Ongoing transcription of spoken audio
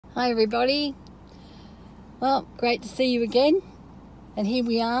Hi everybody. Well, great to see you again. And here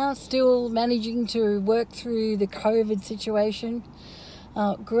we are, still managing to work through the COVID situation.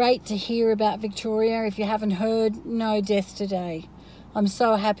 Great to hear about Victoria. If you haven't heard, no deaths today. I'm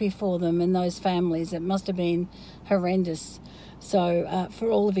so happy for them and those families. It must have been horrendous. So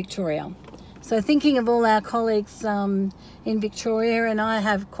for all of Victoria. So thinking of all our colleagues in Victoria, and I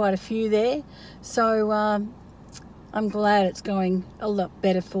have quite a few there. So I'm glad it's going a lot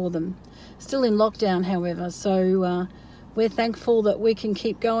better for them. Still in lockdown, however, so we're thankful that we can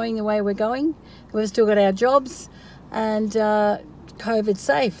keep going the way we're going. We've still got our jobs and COVID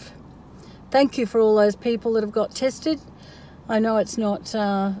safe. Thank you for all those people that have got tested. I know it's not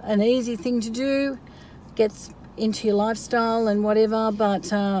an easy thing to do, gets into your lifestyle and whatever, but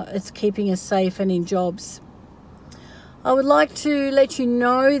it's keeping us safe and in jobs. I would like to let you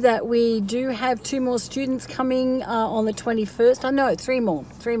know that we do have 2 more students coming on the 21st. I know, 3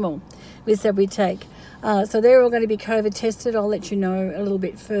 more. We said we'd take. So they're all going to be COVID tested. I'll let you know a little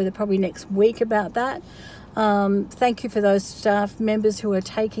bit further, probably next week, about that. Thank you for those staff members who are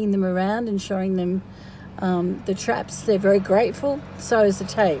taking them around and showing them the traps. They're very grateful. So is the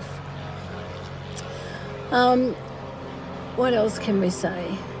TAFE. What else can we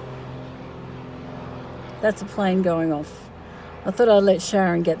say? That's a plane going off. I thought I'd let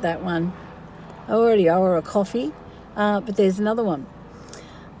Sharon get that one. I already owe her a coffee, but there's another one.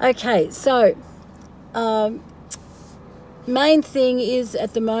 Okay, so main thing is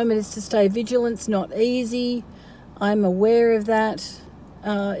at the moment is to stay vigilant. It's not easy. I'm aware of that.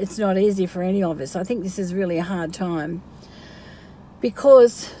 It's not easy for any of us. I think this is really a hard time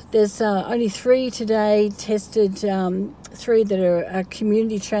because there's only 3 today tested, 3 that are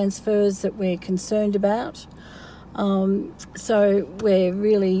community transfers that we're concerned about. So we're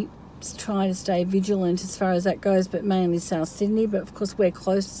really trying to stay vigilant as far as that goes, but mainly South Sydney, but of course we're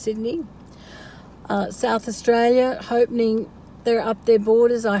close to Sydney. South Australia, hoping they're up their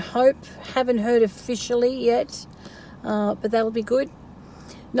borders, I hope. Haven't heard officially yet, but that'll be good.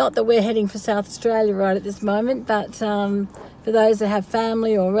 Not that we're heading for South Australia right at this moment, but for those that have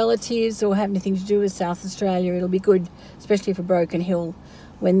family or relatives or have anything to do with South Australia, it'll be good, especially for Broken Hill,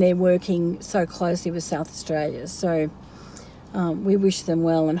 when they're working so closely with South Australia. So we wish them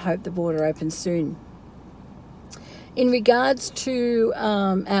well and hope the border opens soon. In regards to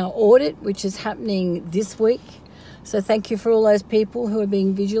our audit, which is happening this week, so thank you for all those people who are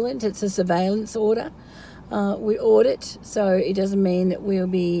being vigilant. It's a surveillance order. We audit, so it doesn't mean that we'll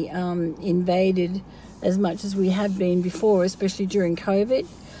be invaded as much as we have been before, especially during COVID.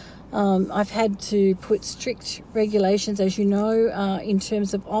 I've had to put strict regulations, as you know, in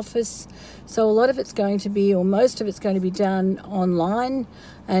terms of office. So a lot of it's going to be, or most of it's going to be done online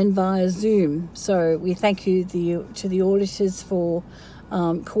and via Zoom. So we thank you to the auditors for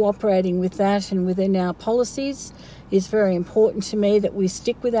cooperating with that and within our policies. It's very important to me that we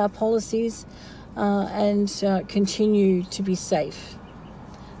stick with our policies and continue to be safe.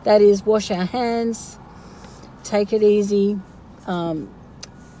 That is, wash our hands, take it easy,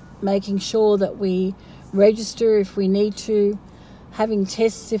 making sure that we register if we need to, having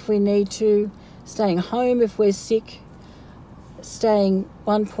tests if we need to, staying home if we're sick, staying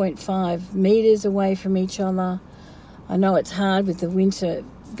 1.5 metres away from each other. I know it's hard with the winter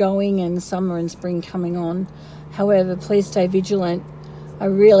going and summer and spring coming on. However, please stay vigilant. I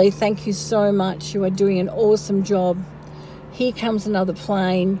really thank you so much. You are doing an awesome job. Here comes another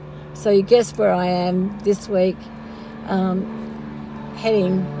plane. So you guess where I am this week.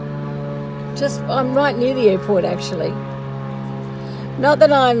 Heading, I'm right near the airport actually. Not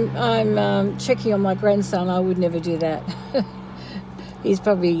that I'm checking on my grandson. I would never do that. He's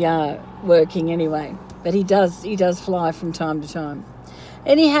probably working anyway, but he does fly from time to time.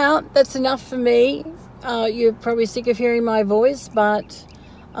 Anyhow, that's enough for me. You're probably sick of hearing my voice, but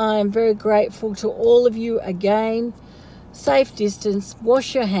I'm very grateful to all of you again. Safe distance,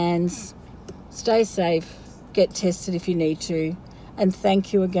 wash your hands, stay safe, get tested if you need to, and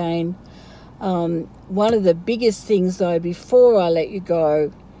thank you again. One of the biggest things though, before I let you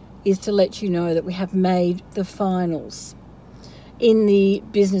go, is to let you know that we have made the finals in the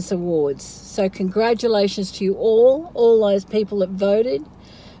business awards. So congratulations to you all those people that voted.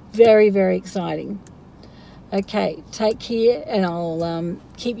 Very, very exciting. Okay, take care, and I'll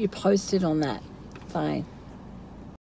keep you posted on that. Bye.